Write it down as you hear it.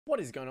What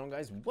is going on,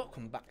 guys?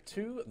 Welcome back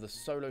to the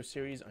solo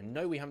series. I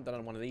know we haven't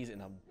done one of these in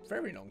a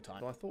very long time,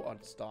 so I thought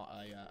I'd start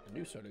a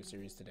new solo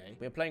series today.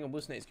 We're playing on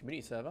Wilson's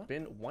community server.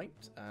 Been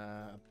wiped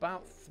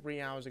about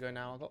 3 hours ago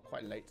now. I got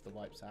quite late to the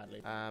wipe,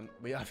 sadly.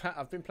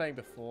 I've been playing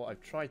before.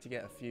 I've tried to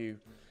get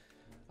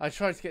I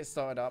tried to get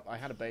started up. I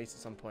had a base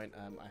at some point.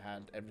 I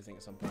had everything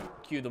at some point.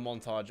 Cue the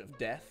montage of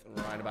death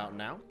right about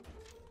now.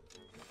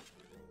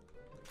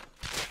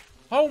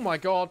 Oh my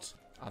god!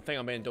 I think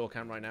I'm in door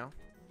camp right now.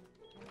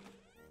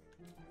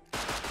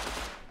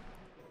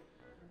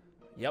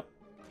 Yep.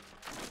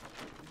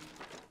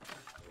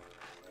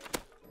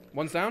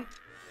 One's down.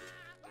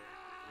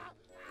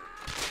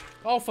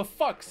 Oh, for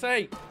fuck's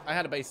sake! I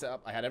had a base set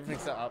up. I had everything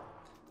set up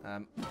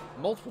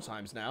multiple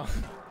times now.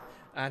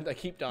 And I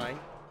keep dying.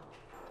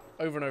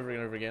 Over and over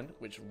and over again.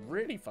 Which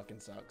really fucking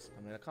sucks.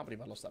 I mean, I can't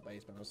believe I lost that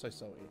base, man. I was so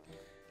salty.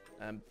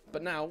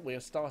 But now we are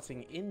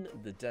starting in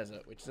the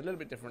desert, which is a little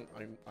bit different.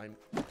 I'm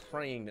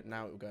praying that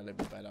now it will go a little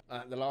bit better.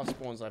 The last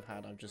spawns I've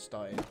had, I've just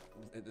started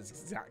at the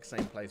exact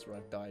same place where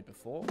I've died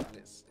before,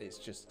 and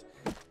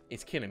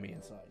it's killing me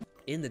inside.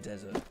 In the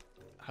desert,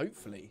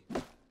 hopefully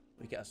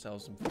we get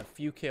ourselves a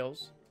few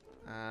kills,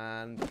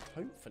 and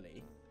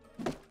hopefully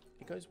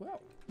it goes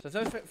well. So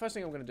the first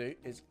thing I'm going to do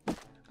is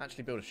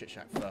actually build a shit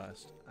shack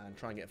first, and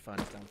try and get a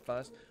furnace down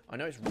first. I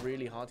know it's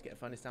really hard to get a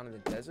furnace down in the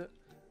desert,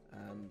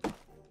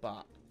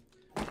 but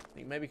I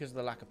think maybe because of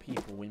the lack of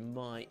people, we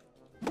might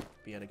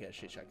be able to get a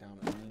shit shack down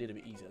a little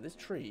bit easier. This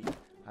tree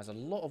has a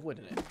lot of wood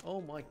in it. Oh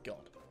my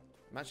god.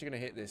 I'm actually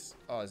going to hit this.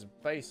 Oh, there's a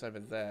base over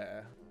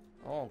there.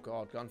 Oh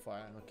god,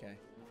 gunfire. Okay.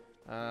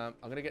 I'm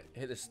going to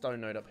hit this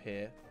stone node up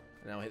here.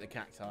 And then I'll hit the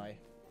cacti.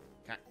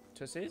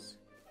 Cactuses?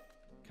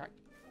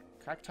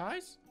 Cacti?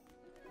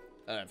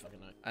 I don't fucking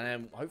know. And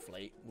then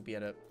hopefully we'll be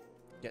able to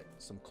get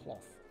some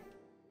cloth.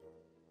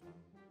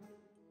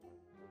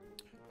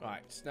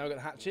 Right, so now we've got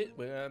the hatchet.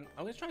 I'm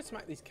going to try and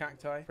smack these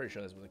cacti. Pretty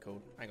sure that's what they're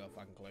called. I ain't got a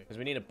fucking clue. Because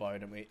we need a bow,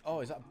 don't we? Oh,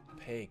 is that a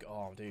pig?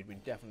 Oh, dude, we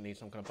definitely need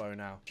some kind of bow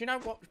now. Do you know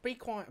what? Be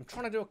quiet. I'm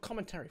trying to do a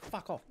commentary.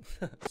 Fuck off.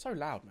 So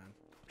loud, man.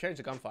 Changed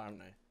the gunfire, haven't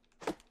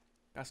they?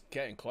 That's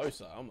getting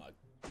closer. Oh my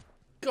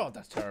god,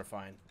 that's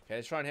terrifying. Okay,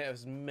 let's try and hit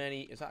as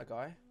many... Is that a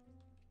guy?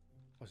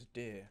 Oh, it's a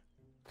deer.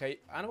 Okay,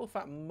 animal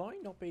fat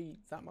might not be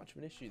that much of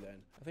an issue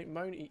then. I think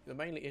the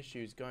mainly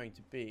issue is going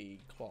to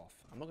be cloth.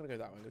 I'm not going to go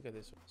that way. I'm going to go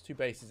this way. There's two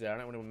bases there. I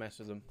don't want to mess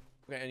with them.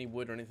 Get any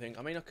wood or anything.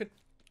 I mean, I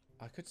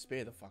could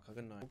spear the fucker,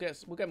 couldn't I?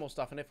 We'll get more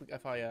stuff, and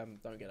if I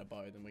don't get a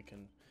bow, then we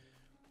could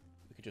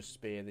just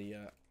spear the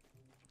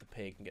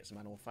pig and get some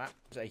animal fat.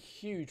 There's a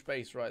huge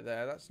base right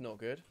there. That's not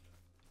good.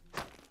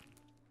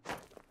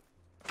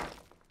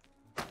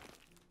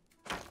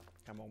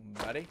 Come on,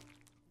 buddy.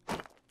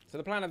 So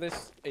the plan of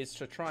this is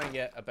to try and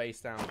get a base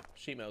down,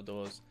 sheet metal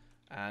doors,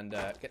 and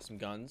get some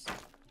guns.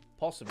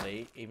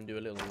 Possibly even do a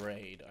little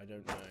raid. I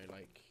don't know,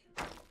 like,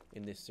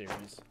 in this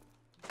series.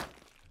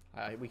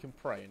 We can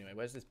pray anyway.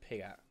 Where's this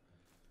pig at?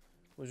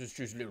 Where's this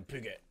juicy little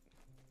pig at?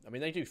 I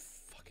mean, they do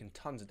fucking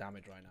tons of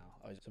damage right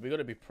now. So we've got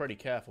to be pretty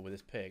careful with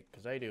this pig,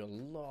 because they do a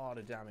lot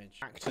of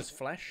damage. Cactus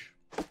flesh.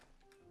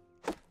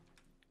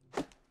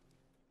 Look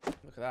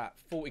at that.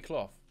 40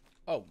 cloth.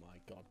 Oh my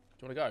god.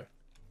 Do you want to go?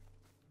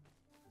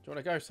 Do you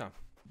want to go, Sam?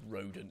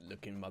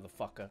 Rodent-looking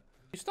motherfucker.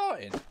 You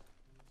started?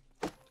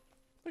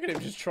 Look at him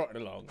just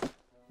trotting along.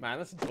 Man,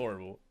 that's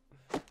adorable.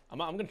 I'm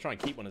going to try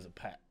and keep one as a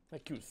pet. They're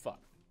cute as fuck.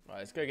 Right,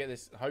 let's go get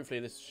this. Hopefully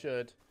this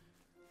should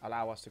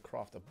allow us to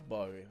craft a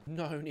bow.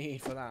 No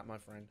need for that, my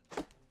friend.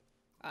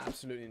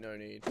 Absolutely no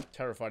need.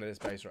 Terrified of this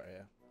base right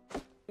here.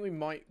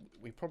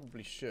 We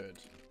probably should.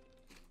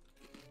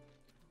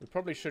 We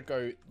probably should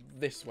go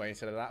this way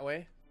instead of that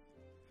way.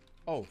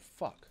 Oh,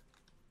 fuck.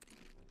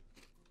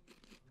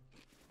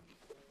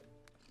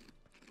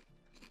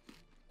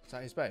 Is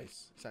that his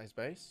base? Is that his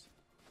base?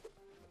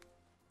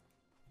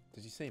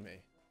 Does he see me?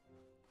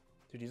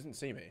 Dude, he doesn't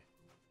see me.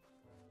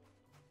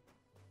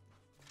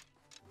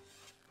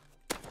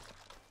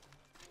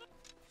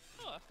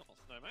 Oh, that's not a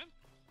snowman.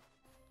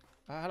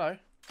 Hello.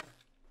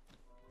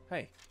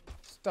 Hey,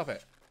 stop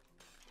it.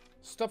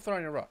 Stop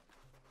throwing a rock.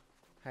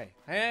 Hey,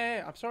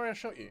 hey, I'm sorry I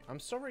shot you.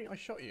 I'm sorry I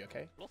shot you,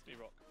 okay? Lost me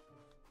rock.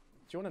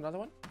 Do you want another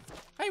one?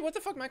 Hey, what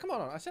the fuck, man? Come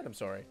on. I said I'm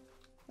sorry.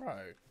 Bro.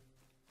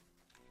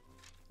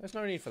 There's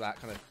no need for that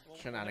kind of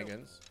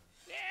shenanigans.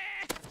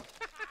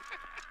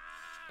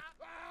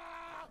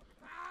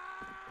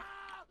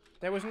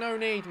 There was no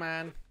need,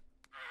 man.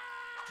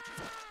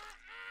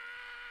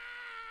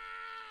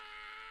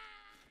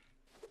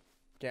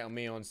 Get on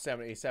me on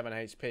 77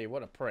 HP.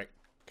 What a prick.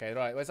 Okay,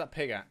 right. Where's that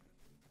pig at?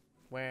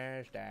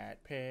 Where's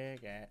that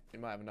pig at? We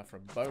might have enough for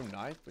a bone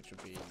knife, which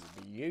would be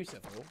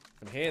beautiful.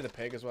 I can hear the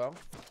pig as well.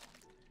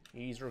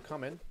 He's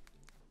coming.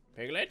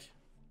 Piglet?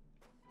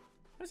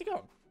 Where's he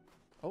gone?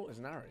 Oh, there's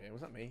an arrow here.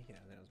 Was that me? Yeah,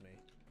 that was me.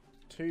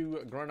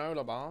 2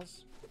 granola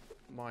bars.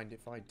 Mind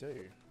if I do.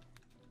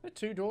 Are there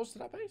 2 doors to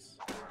that base?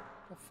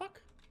 The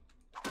fuck?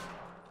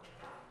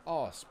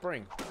 Oh,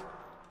 spring.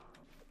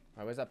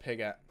 Right, where's that pig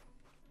at?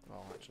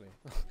 Oh, actually.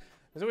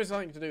 There's always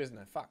something to do, isn't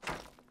there? Fuck.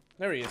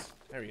 There he is.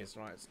 There he is.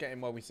 Right, let's get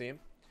him while we see him.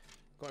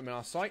 Got him in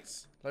our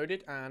sights.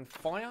 Loaded and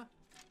fire.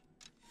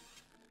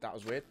 That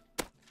was weird.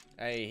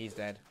 Hey, he's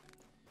dead.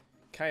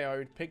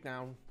 KO'd. Pig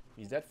down.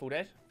 He's dead. Full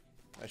dead.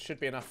 There should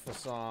be enough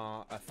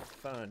for a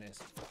furnace.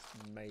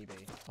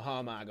 Maybe.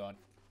 Oh my god.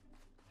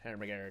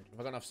 Have I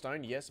got enough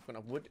stone? Yes. I've got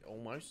enough wood.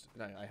 Almost.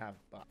 No, I have.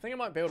 But I think I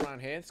might build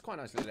around here. It's quite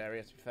a nice little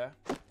area, to be fair.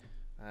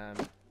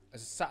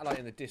 There's a satellite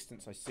in the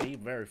distance I see.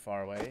 Very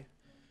far away.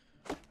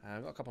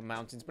 I've got a couple of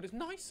mountains. But it's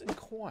nice and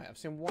quiet. I've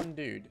seen one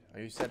dude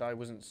who said I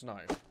wasn't snow.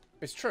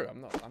 It's true. I'm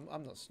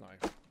not snow.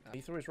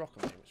 He threw his rock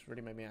on me, which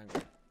really made me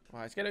angry.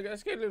 Alright,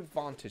 let's get a little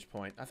vantage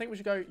point. I think we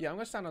should go... Yeah, I'm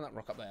going to stand on that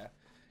rock up there.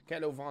 Get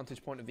a little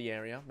vantage point of the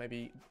area.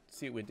 Maybe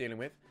see what we're dealing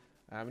with.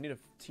 We need a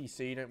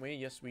TC, don't we?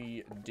 Yes,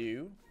 we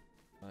do.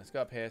 Let's go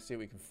up here, see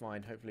what we can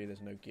find. Hopefully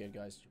there's no geared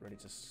guys ready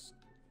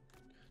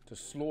to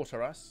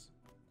slaughter us.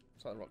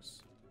 It's like the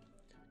rocks.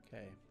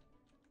 Okay.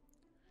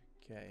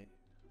 Okay.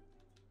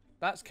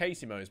 That's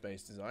Caseymo's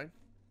base design.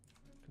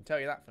 I can tell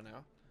you that for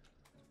now.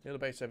 Little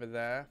base over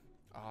there.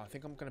 Oh, I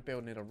think I'm going to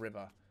build near a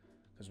river.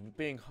 Because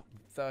being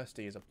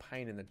thirsty is a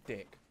pain in the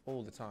dick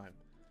all the time.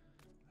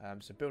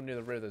 So building near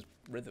the river is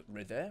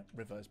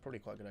probably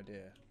quite a good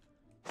idea.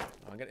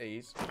 I'll get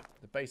these.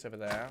 The base over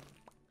there.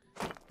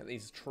 Get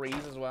these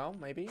trees as well,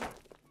 maybe.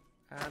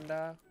 And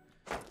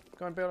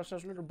go and build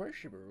ourselves a little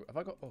bushy brew. Have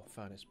I got... Oh,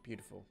 furnace.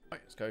 Beautiful.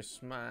 Right, let's go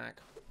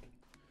smack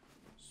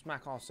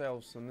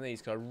ourselves some of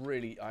these. Because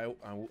I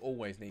will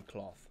always need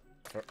cloth.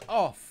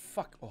 Oh,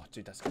 fuck. Oh,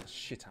 dude, that's got the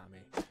shit out of me.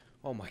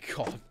 Oh, my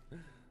God.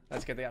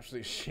 Let's get the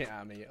absolute shit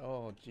out of me.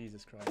 Oh,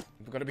 Jesus Christ.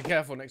 We've got to be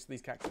careful next to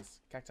these cacti.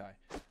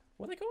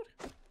 What are they called?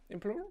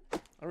 In plural?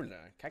 I really don't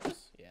know.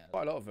 Cactus? Yeah.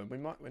 Quite a lot of them.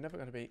 We're never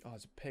going to be... Oh,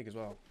 it's a pig as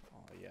well.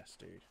 Oh, yes,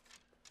 dude.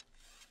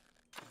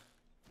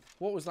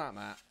 What was that,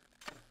 Matt?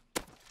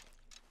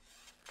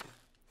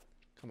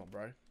 Come on,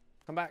 bro.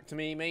 Come back to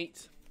me,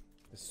 mate.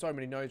 There's so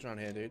many nodes around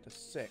here, dude. That's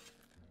sick.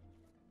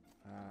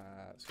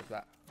 Let's go for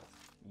that.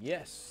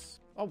 Yes.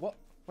 Oh, what?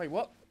 Wait,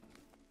 what?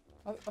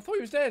 I thought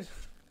he was dead.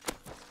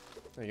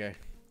 There you go.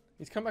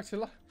 He's come back to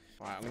life.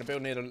 Alright, I'm going to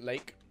build near the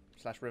lake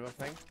 / river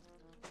thing.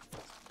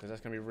 Because that's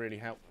going to be really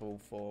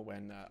helpful for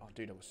when... oh,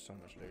 dude, there was so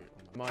much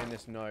loot. Mine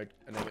this node.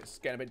 And then it's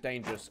getting a bit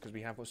dangerous because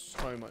we have got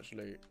so much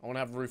loot. I want to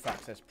have roof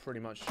access pretty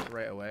much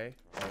straight away.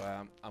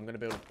 So I'm going to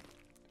build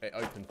it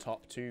open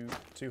top too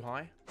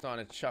high.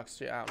 Starting to chuck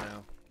shit out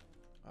now.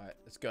 Alright,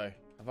 let's go.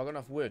 Have I got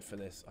enough wood for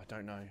this? I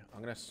don't know.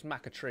 I'm going to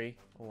smack a tree.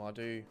 Oh, I'll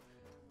do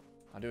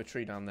a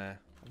tree down there.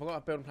 Have I got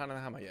a building plan and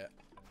a hammer yet?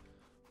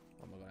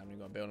 Oh my god, I haven't even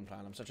got a building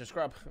plan. I'm such a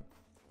scrub.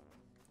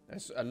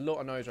 There's a lot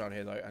of nodes around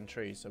here, though, and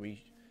trees, so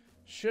we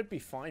should be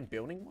fine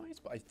building-wise,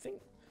 but I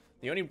think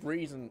the only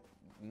reason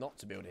not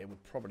to build here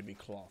would probably be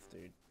cloth,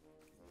 dude.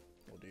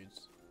 Or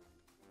dudes.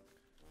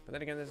 But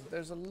then again,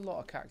 there's a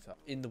lot of cacti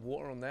in the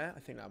water on there. I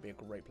think that would be a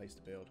great place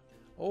to build.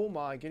 Oh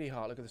my giddy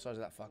heart, look at the size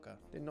of that fucker.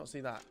 Did not see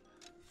that.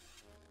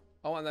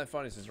 Oh, and their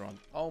furnaces are on.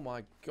 Oh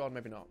my god,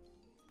 maybe not.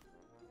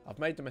 I've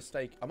made the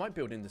mistake. I might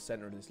build in the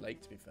center of this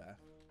lake, to be fair.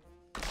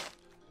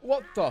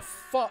 What the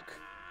fuck?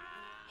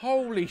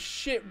 Holy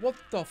shit, what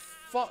the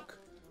fuck?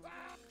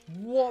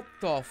 What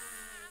the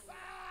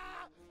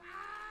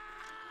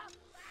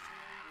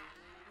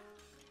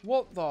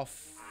What the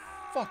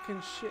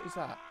fucking shit is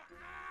that?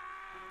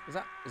 Is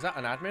that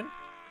an admin?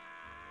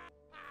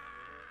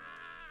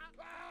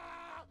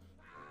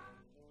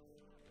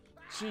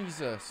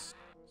 Jesus.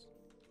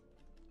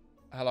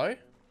 Hello?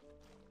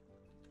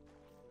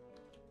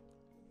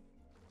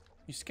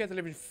 You scared the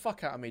living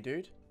fuck out of me,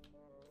 dude.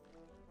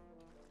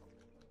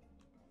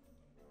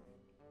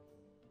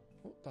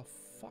 What the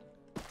fuck?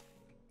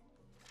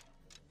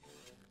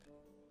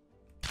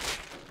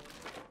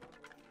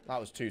 That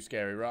was too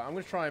scary, right? I'm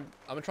gonna try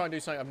and do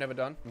something I've never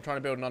done. I'm trying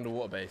to build an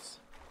underwater base.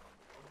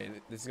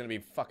 This is gonna be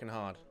fucking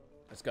hard.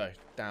 Let's go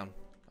down.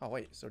 Oh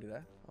wait, it's already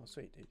there. Oh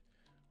sweet, dude.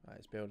 Alright,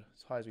 let's build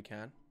as high as we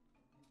can.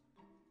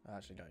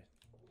 Actually, no.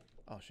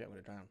 Oh shit, I'm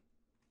gonna drown.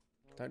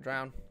 Don't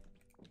drown.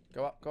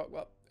 Go up, go up, go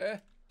up.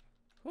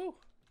 Woo.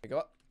 Go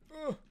up.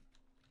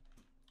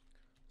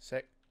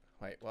 Sick.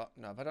 Wait, what?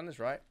 No, have I done this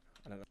right?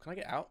 I don't know. Can I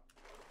get out?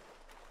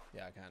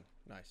 Yeah, I can.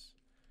 Nice.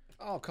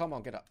 Oh, come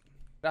on, get up.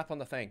 Get up on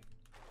the thing.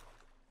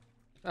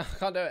 Oh,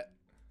 can't do it.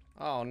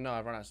 Oh no,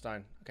 I've run out of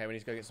stone. Okay, we need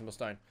to go get some more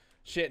stone.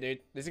 Shit, dude.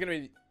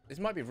 This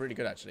might be really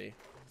good, actually.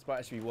 This might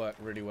actually work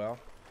really well.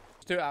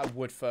 Let's do it out of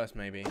wood first,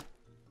 maybe.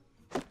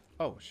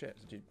 Oh, shit.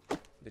 Did you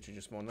literally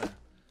just spawn there?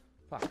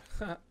 Fuck.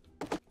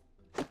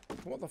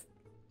 What the f...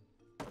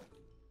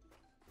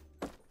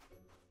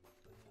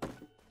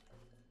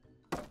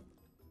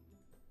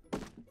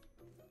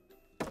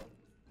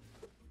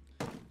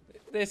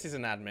 This is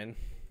an admin.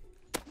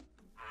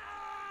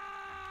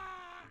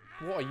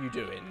 What are you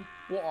doing?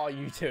 What are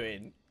you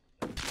doing?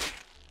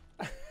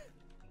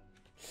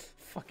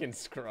 Fucking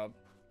scrub.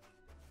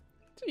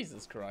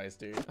 Jesus Christ,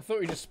 dude. I thought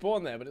you just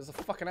spawned there, but it's a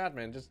fucking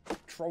admin just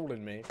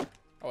trolling me.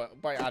 Oh,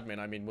 by admin,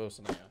 I mean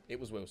Wilson here. It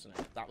was Wilson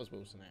here. That was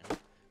Wilson here.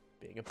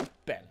 Being a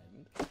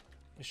bellend.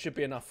 It should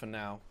be enough for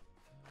now.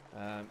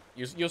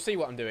 You'll see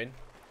what I'm doing.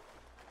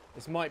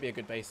 This might be a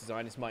good base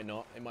design. This might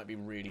not. It might be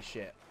really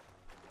shit.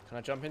 Can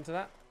I jump into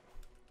that?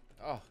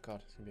 Oh, God.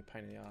 It's going to be a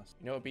pain in the ass.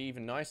 You know what would be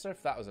even nicer?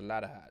 If that was a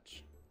ladder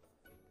hatch.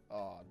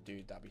 Oh,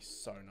 dude. That'd be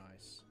so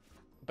nice.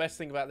 Best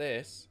thing about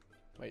this...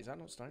 Wait, is that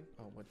not stone?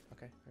 Oh, wood.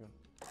 Okay, hang on.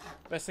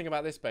 Best thing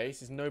about this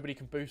base is nobody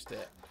can boost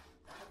it.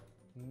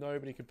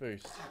 Nobody can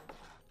boost.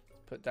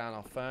 Let's put down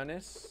our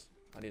furnace.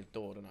 I need a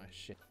door, don't I?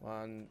 Shit.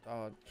 One...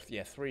 Oh,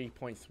 yeah.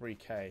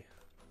 3.3k.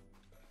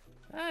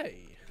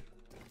 Hey.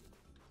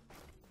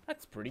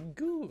 That's pretty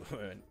good.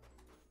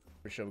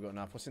 Pretty sure we've got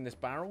enough. What's in this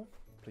barrel?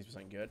 Please be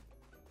something good.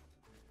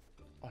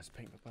 Oh, it's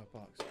pink per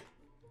box.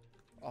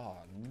 Oh,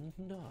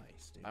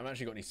 nice, dude. I haven't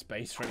actually got any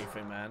space for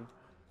anything, man.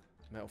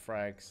 Metal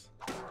frags.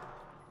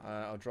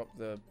 I'll drop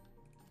the...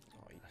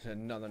 Oh, there's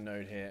another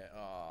node here.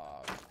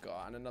 Oh,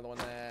 God. And another one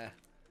there.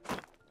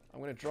 I'm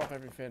going to drop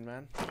everything,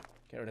 man.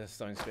 Get rid of the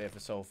stone spear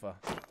for sulfur.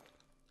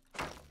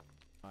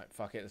 Alright,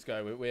 fuck it. Let's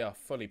go. We are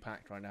fully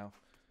packed right now.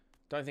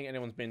 Don't think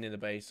anyone's been near the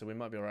base, so we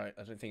might be alright.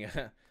 I don't think...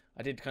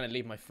 I did kind of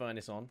leave my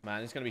furnace on.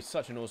 Man, it's going to be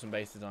such an awesome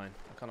base design.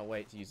 I cannot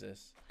wait to use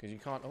this. Because you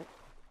can't... Oh.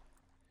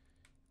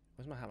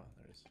 Where's my hammer?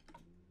 There it is.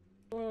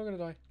 Oh, I'm going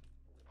to die.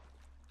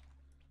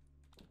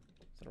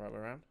 Is that the right way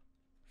around?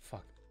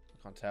 Fuck.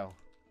 I can't tell.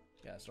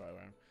 Yeah, that's the right way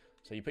around.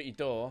 So you put your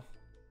door...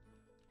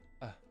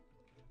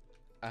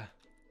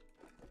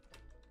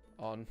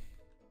 on.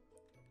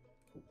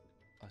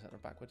 Oh, is that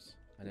not backwards?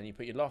 And then you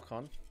put your lock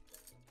on.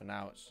 For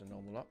now, it's a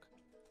normal lock.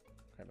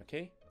 Create my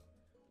key.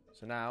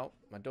 So now,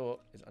 my door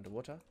is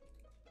underwater.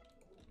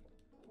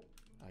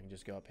 I can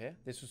just go up here.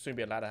 This will soon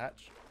be a ladder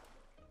hatch.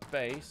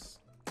 Base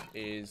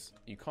is...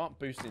 You can't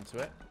boost into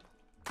it.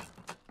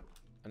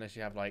 Unless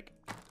you have, like...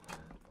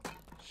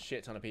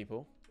 Shit ton of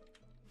people.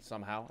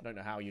 Somehow. I don't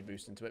know how you'd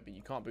boost into it, but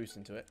you can't boost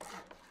into it.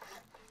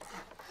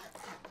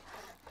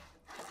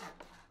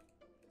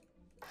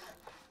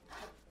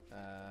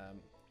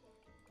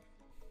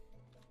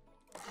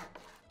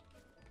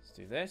 Let's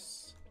do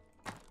this.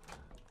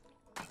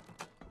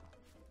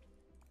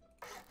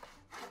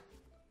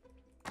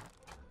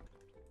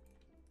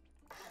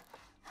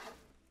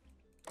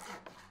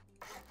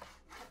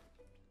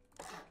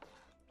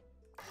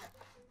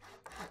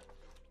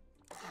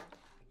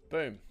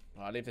 Boom.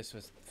 Right, I'll leave this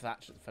for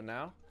thatch for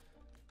now.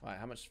 Right,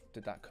 how much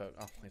did that coat?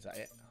 Oh, is that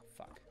it? Oh,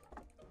 fuck.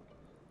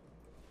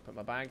 Put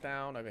my bag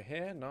down over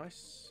here.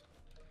 Nice.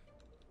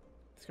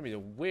 It's going to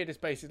be the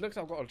weirdest base. It looks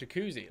like I've got a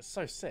jacuzzi. It's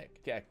so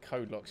sick. Get a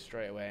code lock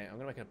straight away. I'm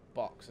going to make a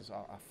box as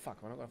well. Oh, fuck.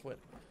 Am I not going to have wood?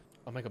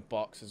 I'll make a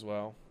box as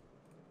well.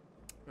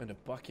 And a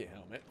bucket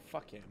helmet.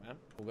 Fuck yeah, man.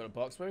 We've got a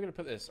box. Where are we going to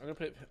put this? I'm going to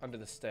put it under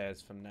the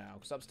stairs for now.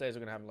 Because upstairs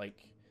we're going to have,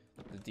 like,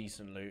 the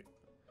decent loot.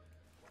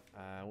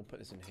 We'll put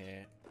this in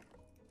here.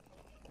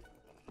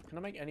 Can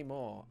I make any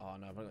more? Oh,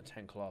 no. I've only got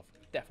 10 cloth.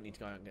 Definitely need to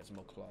go out and get some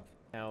more cloth.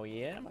 Hell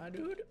yeah, my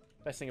dude.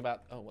 Best thing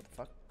about... Oh, what the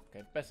fuck?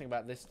 Okay, best thing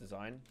about this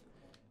design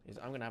is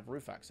I'm going to have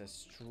roof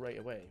access straight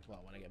away. Well,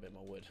 when I get a bit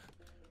more wood.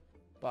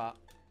 But...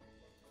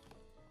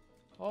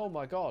 Oh,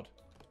 my God.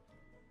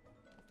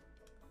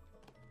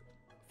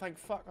 Thank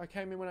fuck I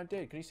came in when I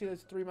did. Can you see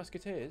those 3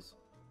 musketeers?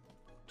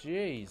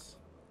 Jeez.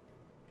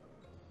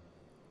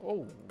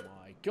 Oh,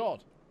 my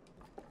God.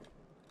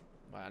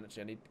 Man,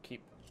 actually, I need to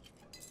keep...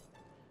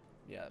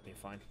 Yeah, that'd be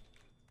fine.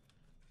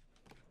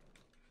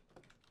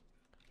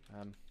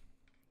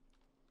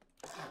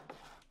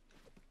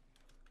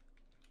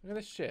 Look at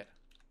this shit.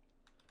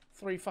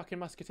 3 fucking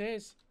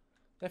musketeers.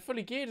 They're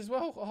fully geared as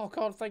well. Oh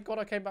god, thank god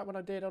I came back when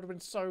I did. I'd have been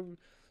so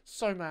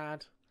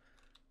mad.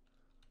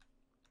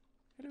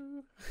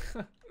 Hello.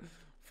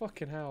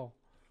 Fucking hell.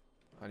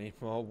 I need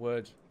more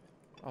wood.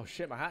 Oh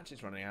shit, my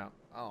hatchet's running out.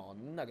 Oh,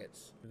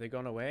 nuggets. Have they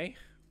gone away?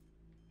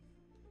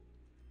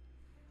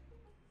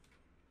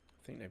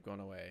 I think they've gone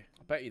away.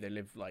 I bet you they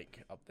live, like,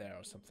 up there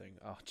or something.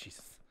 Oh,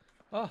 Jesus.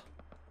 Oh.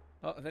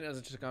 Oh, I think it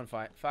was just a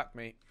gunfight. Fuck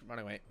me. Run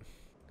away.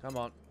 Come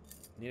on.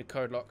 Need a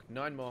code lock.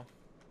 9 more.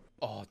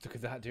 Oh, look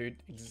at that, dude.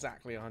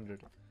 Exactly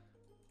 100.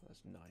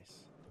 That's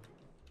nice.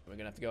 We're going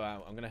to have to go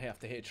out. I'm going to have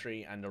to hit a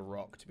tree and a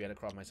rock to be able to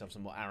craft myself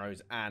some more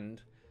arrows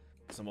and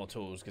some more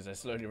tools because they're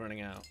slowly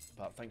running out.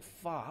 But thank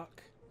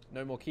fuck.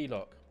 No more key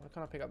lock. Why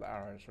can't I pick up the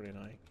arrow? It's really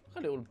annoying.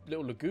 Got a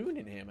little lagoon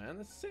in here, man.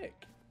 That's sick.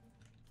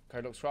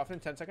 Code lock's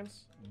crafting. 10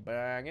 seconds.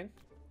 Banging.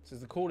 This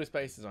is the coolest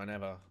base design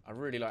ever. I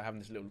really like having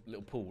this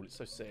little pool. It's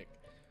so sick.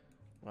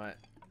 Right.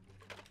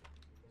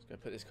 Let's go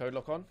put this code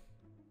lock on.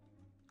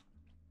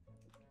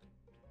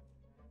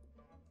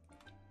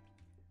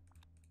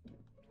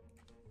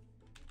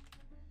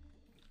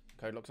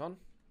 Code lock's on.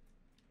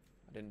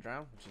 I didn't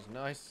drown, which is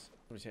nice.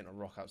 I'm just hitting a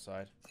rock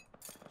outside.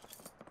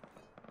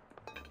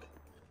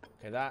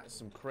 Okay, that's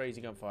some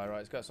crazy gunfire. Right,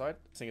 let's go outside.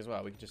 Sing as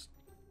well. We can just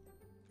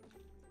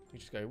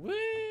go woo.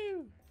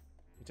 You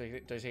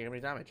don't take any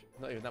damage.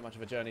 Not even that much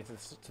of a journey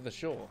to the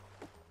shore.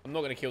 I'm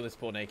not going to kill this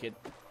poor naked.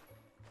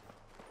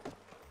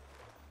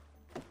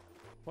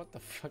 What the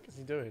fuck is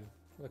he doing?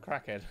 The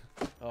crackhead.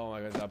 Oh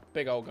my god, there's a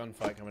big old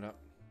gunfight coming up.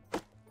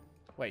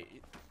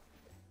 Wait,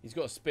 he's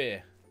got a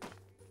spear.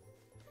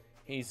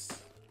 I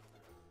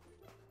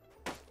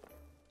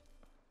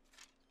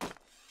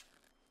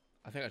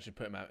think I should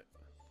put him out.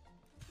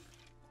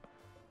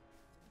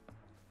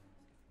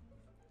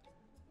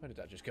 Where did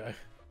that just go?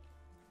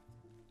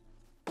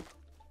 Can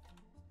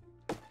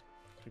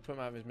we put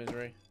him out of his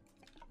misery?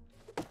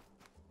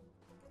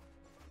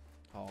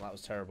 Oh, that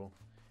was terrible.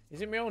 Is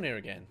it Mjolnir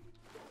again?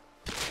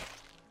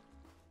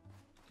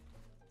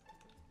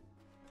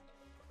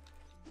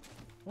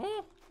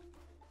 What?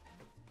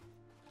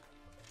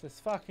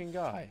 This fucking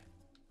guy.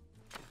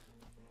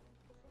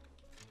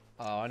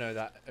 Oh, I know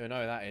that. I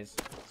know who that is.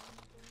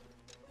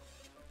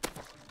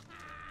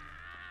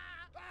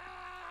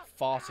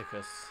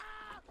 Farticus.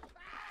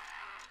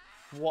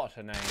 What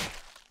a name.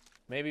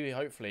 Maybe we,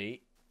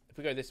 hopefully, if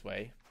we go this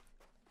way,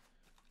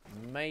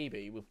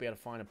 maybe we'll be able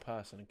to find a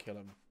person and kill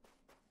him.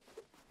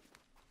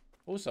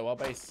 Also, our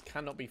base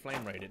cannot be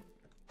flame raided.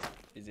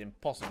 It's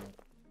impossible.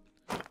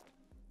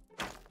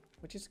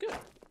 Which is good.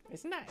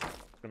 It's nice.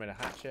 I made a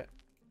hatchet.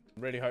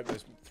 Really hope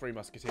those 3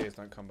 musketeers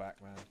don't come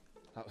back, man.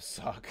 That would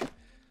suck.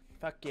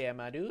 Fuck yeah,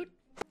 my dude.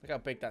 Look how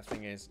big that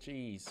thing is.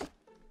 Jeez.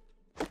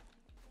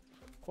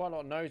 Quite a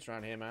lot of nodes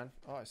around here, man.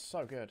 Oh, it's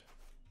so good.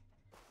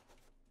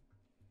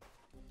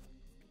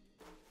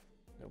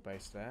 Little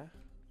base there.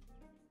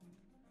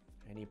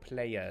 Any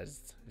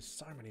players? There's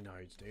so many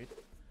nodes, dude.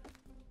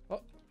 Oh.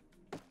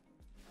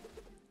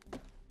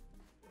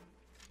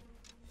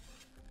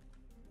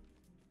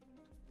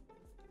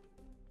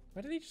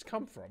 Where did he just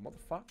come from? What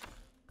the fuck?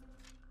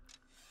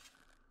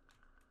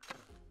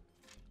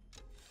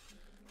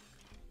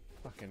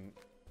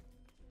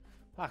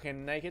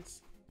 Fucking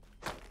nakeds.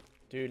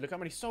 Dude, look how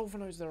many sulfur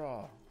nodes there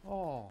are.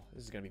 Oh,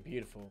 this is going to be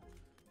beautiful.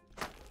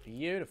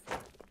 Beautiful.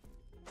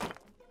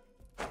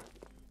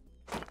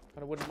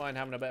 I wouldn't mind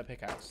having a better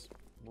pickaxe.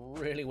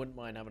 Really wouldn't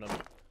mind having a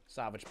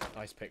salvage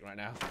ice pick right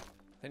now.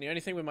 And the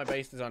only thing with my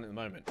base design at the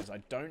moment is I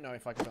don't know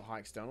if I can put high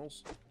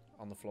externals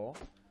on the floor.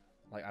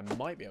 Like, I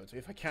might be able to.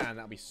 If I can,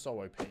 that'll be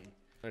so OP. I'm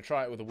going to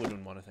try it with a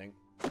wooden one, I think.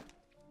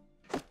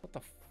 What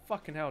the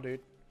fucking hell,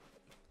 dude?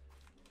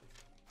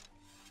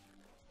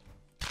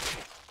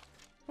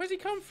 Where's he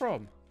come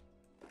from?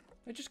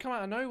 They just come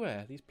out of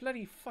nowhere. These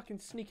bloody fucking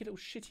sneaky little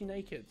shitty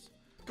nakeds.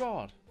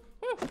 God.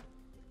 Woo.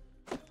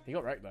 He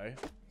got wrecked, though.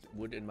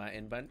 Wood in my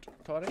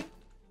inventory.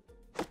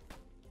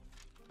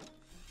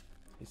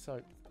 He's so...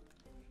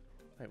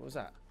 Wait, what was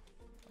that?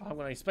 Oh, I'm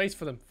going to need space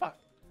for them. Fuck.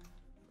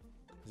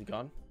 Is he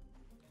gone?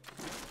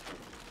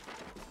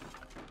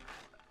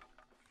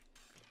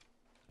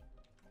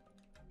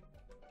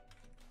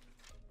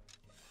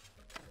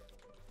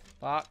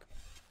 Fuck.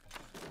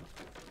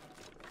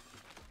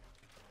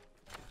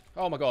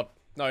 Oh my god.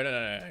 No, no,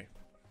 no, no, no.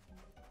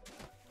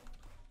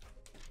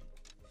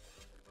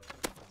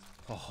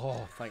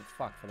 Oh, thank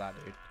fuck for that,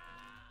 dude.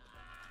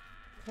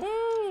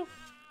 Woo!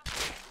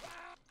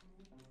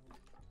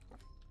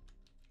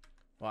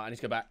 Right, I need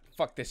to go back.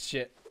 Fuck this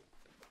shit.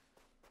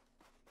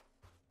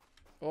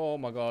 Oh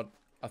my god.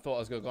 I thought I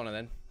was going to go on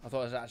then. I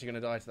thought I was actually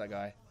going to die to that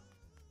guy.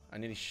 I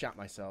nearly shat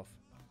myself.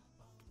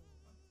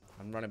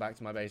 I'm running back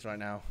to my base right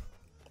now.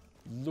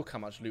 Look how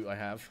much loot I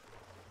have.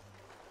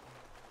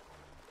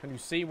 Can you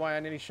see why I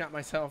nearly shat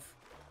myself?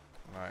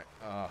 Alright.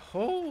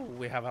 Oh,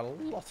 we have a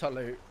lot of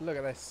loot. Look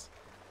at this.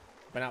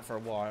 Been out for a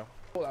while.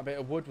 I thought that bit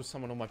of wood was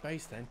someone on my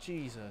base then.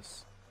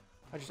 Jesus.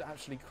 I just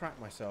actually cracked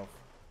myself.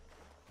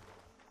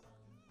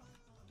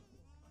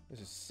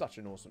 This is such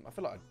an awesome... I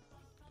feel like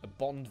a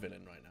Bond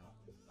villain right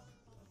now.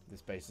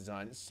 This base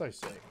design. It's so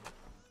sick.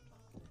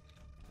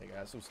 There you go.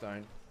 That's all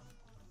stone.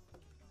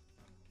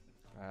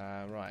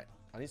 Right.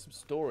 I need some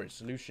storage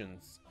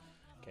solutions.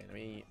 Okay, let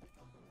me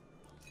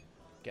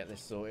get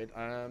this sorted.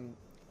 They're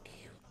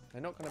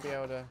not going to be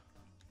able to...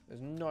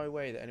 There's no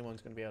way that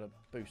anyone's going to be able to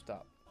boost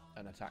up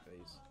and attack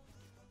these.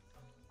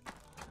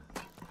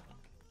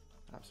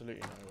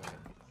 Absolutely no way.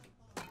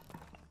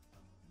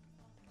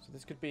 So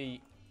this could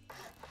be...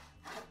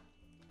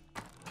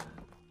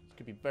 This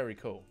could be very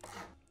cool.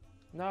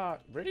 No,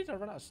 really? Did I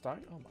run out of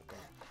stone? Oh my god.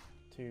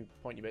 2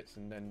 pointy bits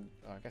and then...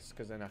 I guess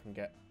because then I can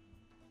get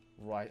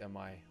right at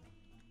my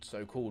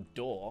so-called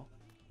door.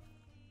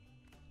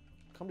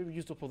 Can't believe we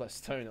used up all that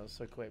stone. That was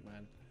so quick,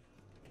 man.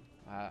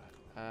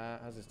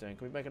 How's this doing?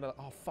 Can we make another...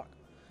 Oh, fuck.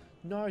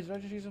 No, did I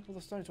just use up all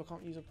the stone so I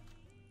can't use up...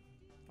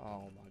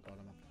 Oh, my God.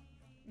 I'm up...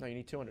 No, you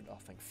need 200. Oh,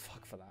 thank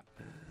fuck for that.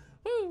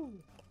 Woo!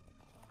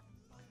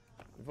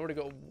 We've already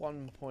got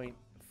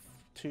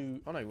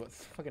 1.2... Oh, no. What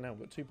fucking hell?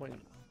 We've got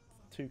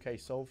 2.2k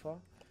sulfur,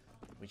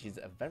 which is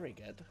very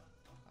good.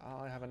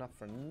 I have enough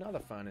for another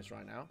furnace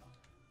right now.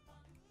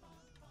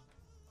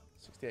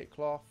 68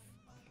 cloth.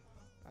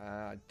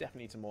 I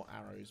definitely need some more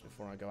arrows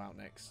before I go out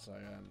next. So,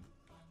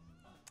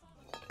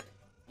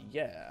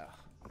 yeah.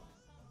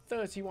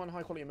 31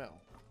 high quality metal.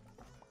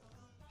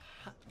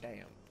 Hot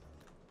damn.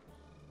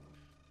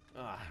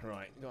 Ah,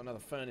 right. Got another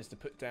furnace to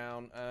put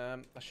down.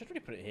 I should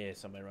really put it here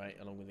somewhere, right?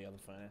 Along with the other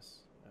furnace.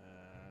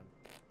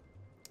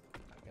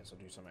 I guess I'll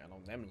do something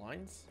along them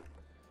lines.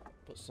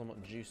 Put some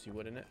juicy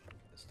wood in it.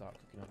 Let's start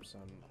cooking up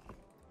some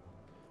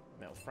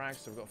metal frags.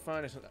 So we've got a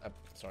furnace.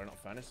 Sorry, not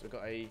furnace. We've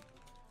got a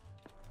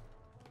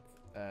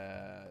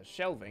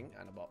shelving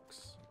and a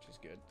box, which is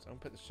good. So I'm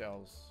gonna put the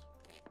shelves.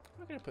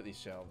 Where am I gonna put these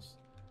shelves?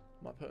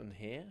 Might put them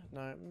here.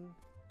 No.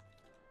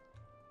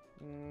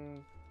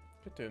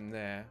 Could do them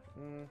there.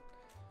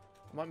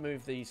 I might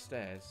move these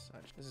stairs.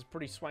 Actually, this is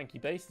pretty swanky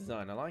base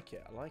design. I like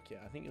it. I like it.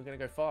 I think you're going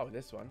to go far with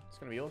this one. It's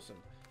going to be awesome.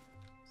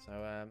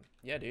 So,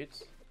 yeah,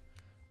 dudes.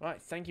 Right,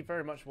 thank you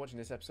very much for watching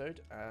this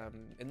episode.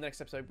 In the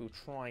next episode, we'll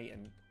try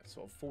and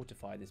sort of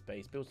fortify this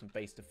base, build some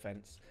base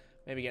defense,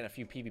 maybe get a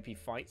few PvP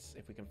fights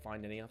if we can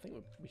find any. I think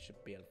we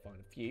should be able to find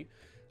a few.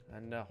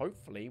 And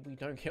hopefully we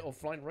don't get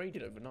offline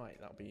raided overnight.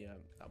 That'd be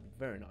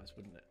very nice,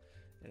 wouldn't it?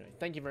 Anyway,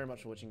 thank you very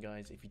much for watching,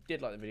 guys. If you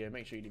did like the video,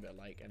 make sure you leave it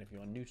a like. And if you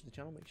are new to the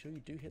channel, make sure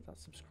you do hit that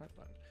subscribe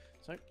button.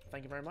 So,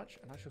 thank you very much,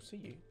 and I shall see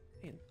you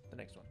in the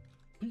next one.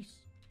 Peace.